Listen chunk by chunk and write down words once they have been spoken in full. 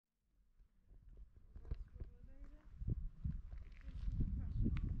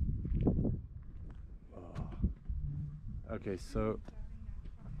Okay, so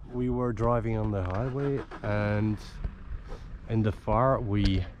we were driving on the highway, and in the far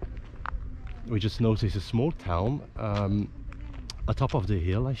we just noticed a small town atop of the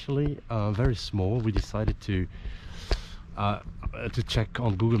hill, actually, very small. We decided to check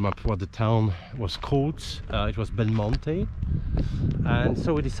on Google Maps what the town was called. It was Belmonte, and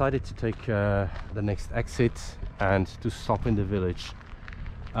so we decided to take the next exit and to stop in the village.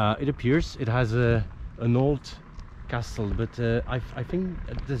 It appears it has an old castle, but I think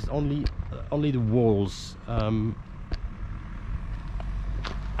there's only the walls,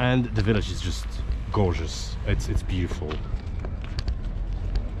 and the village is just gorgeous. It's beautiful.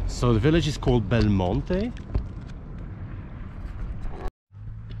 So the village is called Belmonte.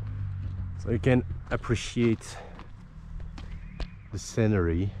 So you can appreciate the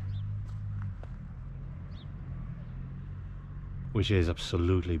scenery, which is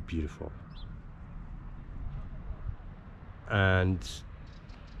absolutely beautiful. And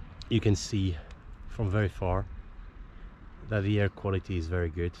you can see from very far that the air quality is very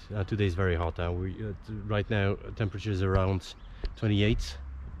good. Today is very hot. Right now temperature is around 28.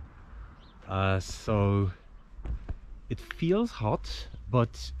 So it feels hot,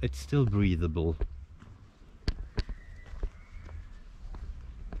 but it's still breathable.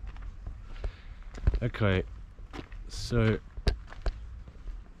 Okay, so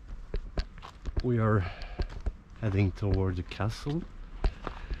we are heading toward the castle.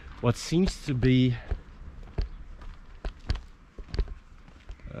 What seems to be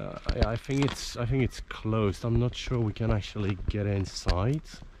I think it's closed. I'm not sure we can actually get inside.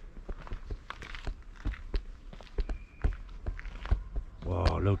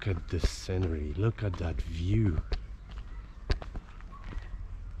 Wow, look at the scenery, look at that view.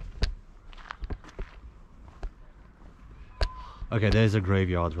 Okay, there's a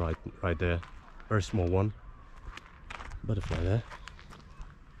graveyard right there. Very small one. Butterfly there.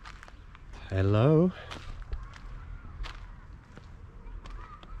 Hello.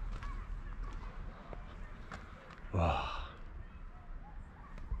 Wow.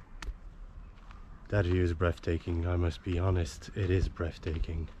 That view is breathtaking, I must be honest. It is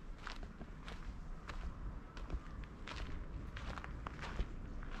breathtaking.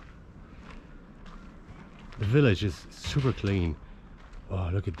 The village is super clean. Wow,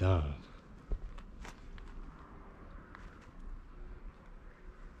 look at that.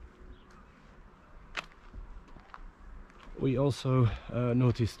 We also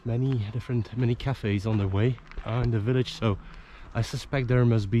noticed many cafes on the way in the village, so I suspect there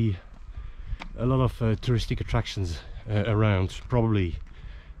must be a lot of touristic attractions around. Probably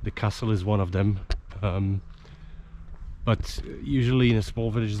the castle is one of them, but usually in a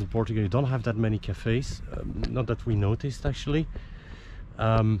small villages in Portugal you don't have that many cafes, not that we noticed actually,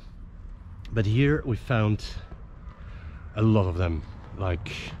 but here we found a lot of them.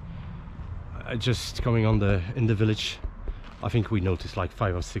 Like just coming in the village, I think we noticed like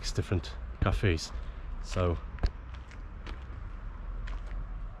 5 or 6 different cafes. So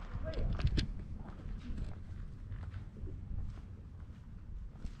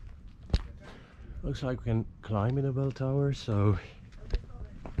looks like we can climb in a bell tower, so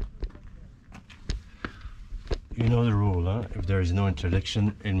you know the rule, huh? If there is no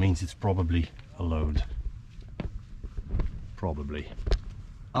interdiction, it means it's probably allowed. Probably.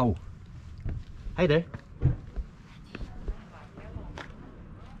 Oh, hey there.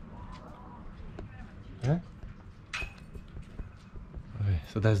 Huh? Okay,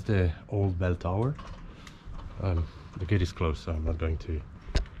 so that's the old bell tower. The gate is closed, so I'm not going to.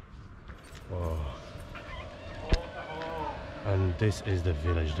 Whoa. And this is the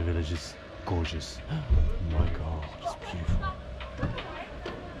village. The village is gorgeous. Oh my god, it's beautiful.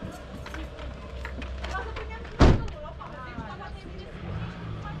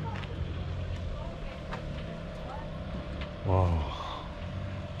 Wow.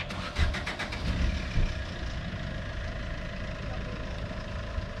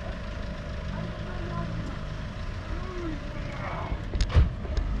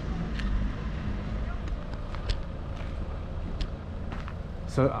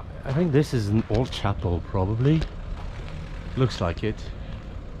 So I think this is an old chapel, probably. Looks like it.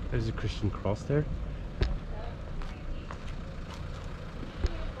 There's a Christian cross there.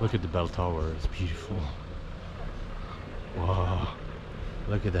 Look at the bell tower, it's beautiful. Wow.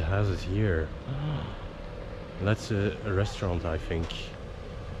 Look at the houses here. That's a restaurant, I think.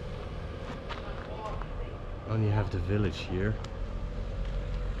 And you have the village here.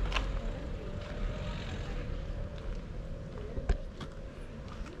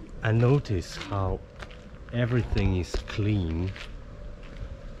 And notice how everything is clean,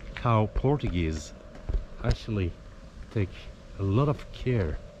 how Portuguese actually take a lot of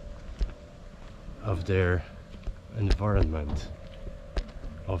care of their environment,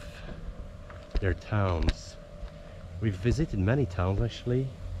 of their towns. We've visited many towns actually,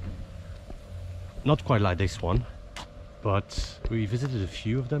 not quite like this one, but we visited a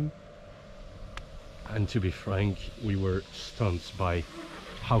few of them, and to be frank, we were stunned by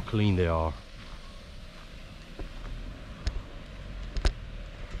how clean they are.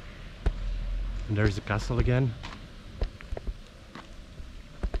 And there's the castle again.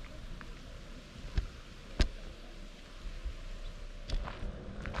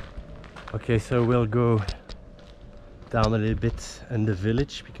 Okay, so we'll go down a little bit in the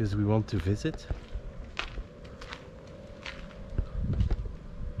village because we want to visit.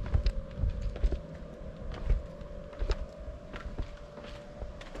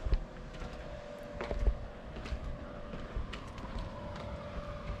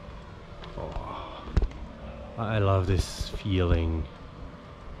 Oh, I love this feeling.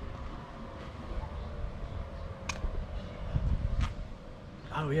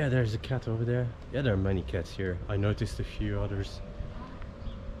 Oh yeah, there's a cat over there. Yeah, there are many cats here. I noticed a few others.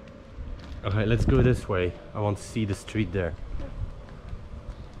 Okay, let's go this way. I want to see the street there.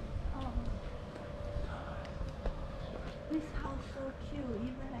 Oh. This house so cute,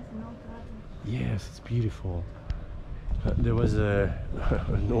 even has no garden. Yes, it's beautiful. There was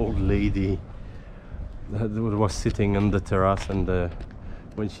an old lady that was sitting on the terrace, and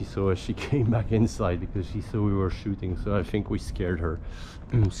when she saw us, she came back inside because she saw we were shooting, so I think we scared her.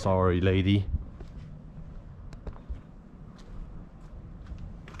 Sorry, lady.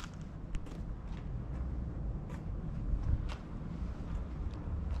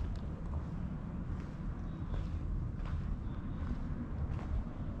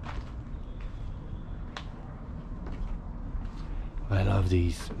 I love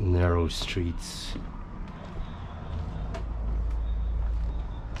these narrow streets.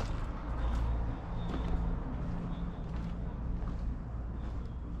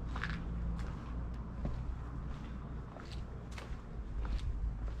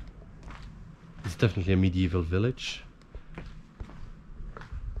 It's definitely a medieval village.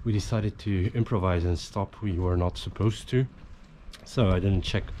 We decided to improvise and stop. We were not supposed to, so I didn't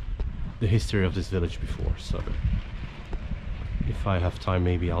check the history of this village before, so if I have time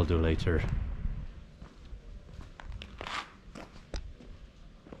maybe I'll do later.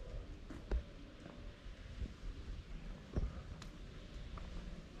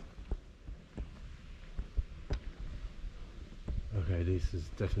 Okay, this is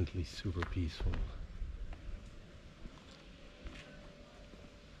definitely super peaceful.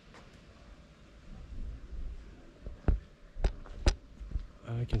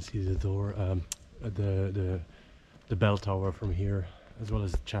 I can see the door, the bell tower from here, as well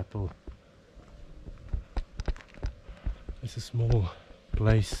as the chapel. It's a small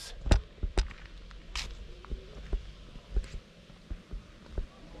place.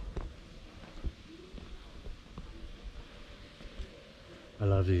 I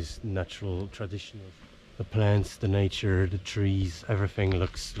love these natural, traditional, the plants, the nature, the trees, everything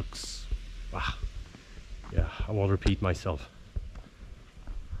looks, wow. Yeah, I won't repeat myself.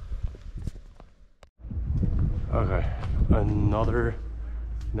 Okay, another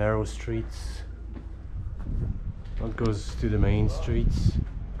narrow streets. That goes to the main streets.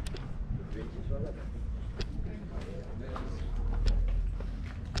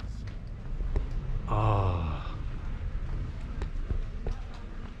 Ah,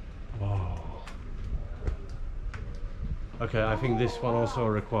 wow. Okay, I think this one also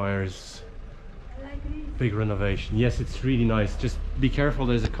requires big renovation. Yes, it's really nice. Just be careful,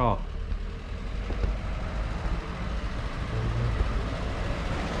 there's a car.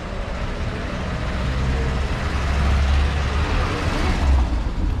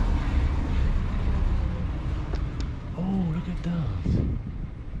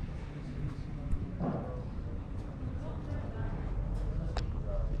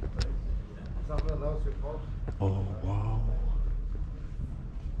 Oh wow,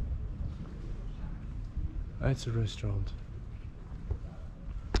 it's a restaurant.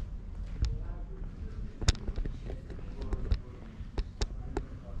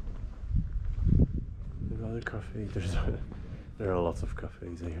 Another cafe. There are lots of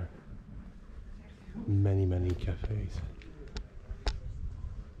cafes here. Many cafes.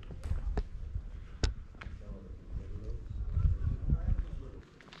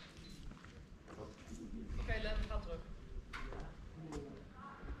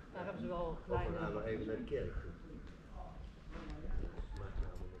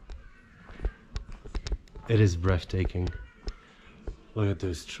 It is breathtaking. Look at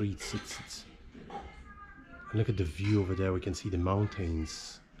those streets. And look at the view over there, we can see the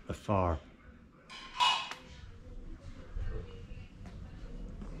mountains afar.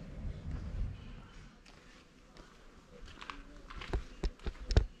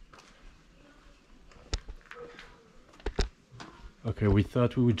 Okay, we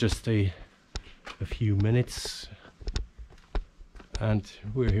thought we would just stay a few minutes, and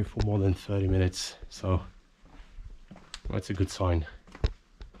we're here for more than 30 minutes, so that's a good sign.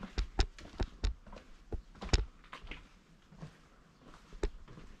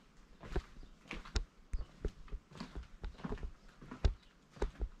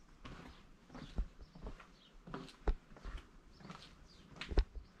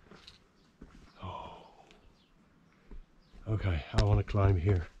 Okay, I want to climb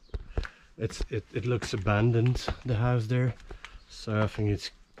here. It looks abandoned, the house there, so I think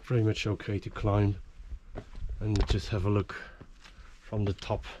it's pretty much okay to climb and just have a look from the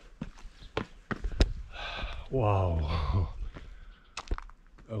top. Wow.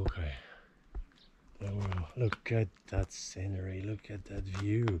 Okay. Wow. Look at that scenery, look at that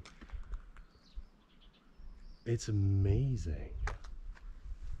view. It's amazing.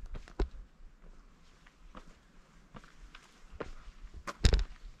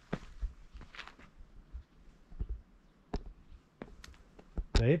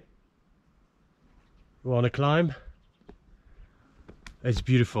 Babe, you want to climb? It's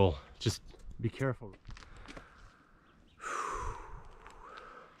beautiful, just be careful.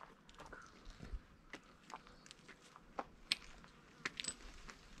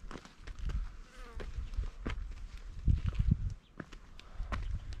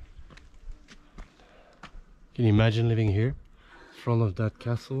 Can you imagine living here, in front of that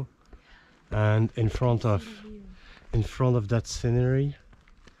castle, and in front of that scenery?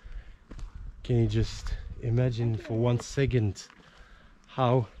 Can you just imagine for 1 second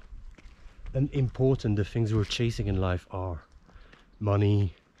how unimportant the things we're chasing in life are?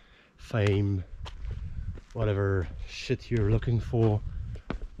 Money, fame, whatever shit you're looking for.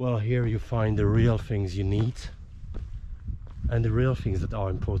 Well, here you find the real things you need, and the real things that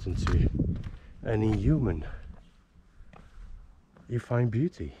are important to any human. You find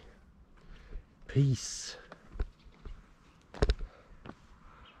beauty, peace,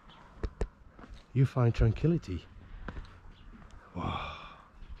 you find tranquility. Wow.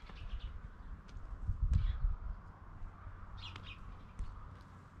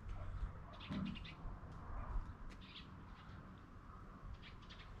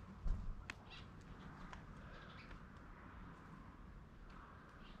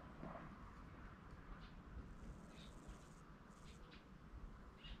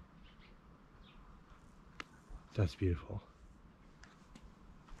 That's beautiful.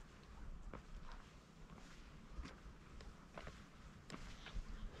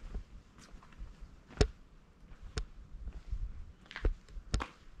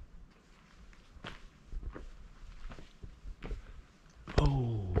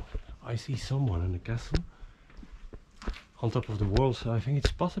 Oh, I see someone in the castle on top of the wall, so I think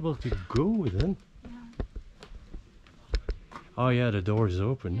it's possible to go within. Yeah. Oh yeah, the door is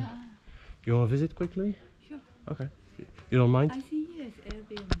open. Yeah. You want to visit quickly? Sure. Okay. You don't mind? I see here is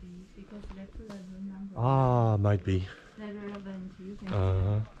Airbnb because that's the number. Ah, might be. That's relevant. You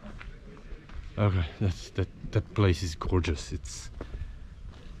can. Okay, that place is gorgeous.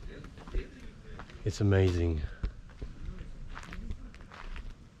 It's amazing.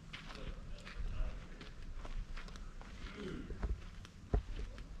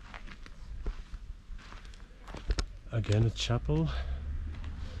 Again, a chapel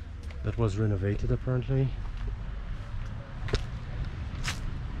that was renovated apparently.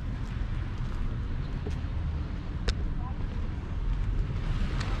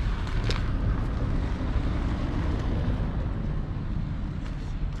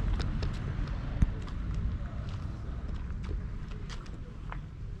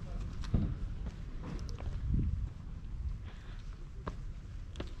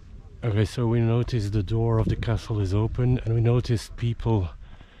 Okay, so we noticed the door of the castle is open, and we noticed people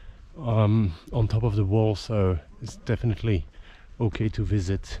on top of the wall, so it's definitely okay to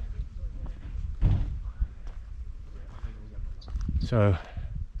visit. So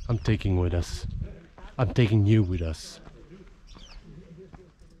I'm taking you with us.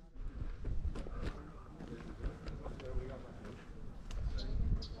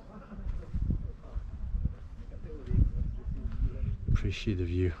 Appreciate the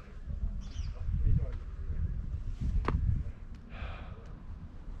view.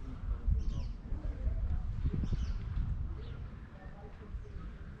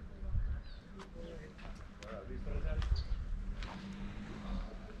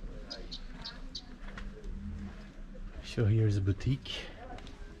 So here's a boutique.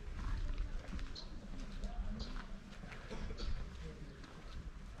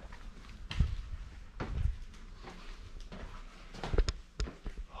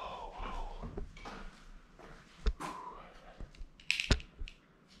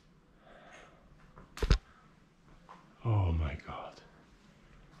 Oh my God.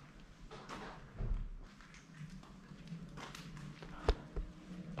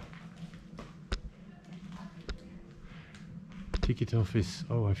 Ticket office.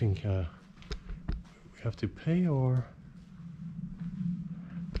 Oh, I think we have to pay, or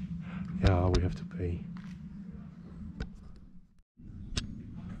yeah, we have to pay.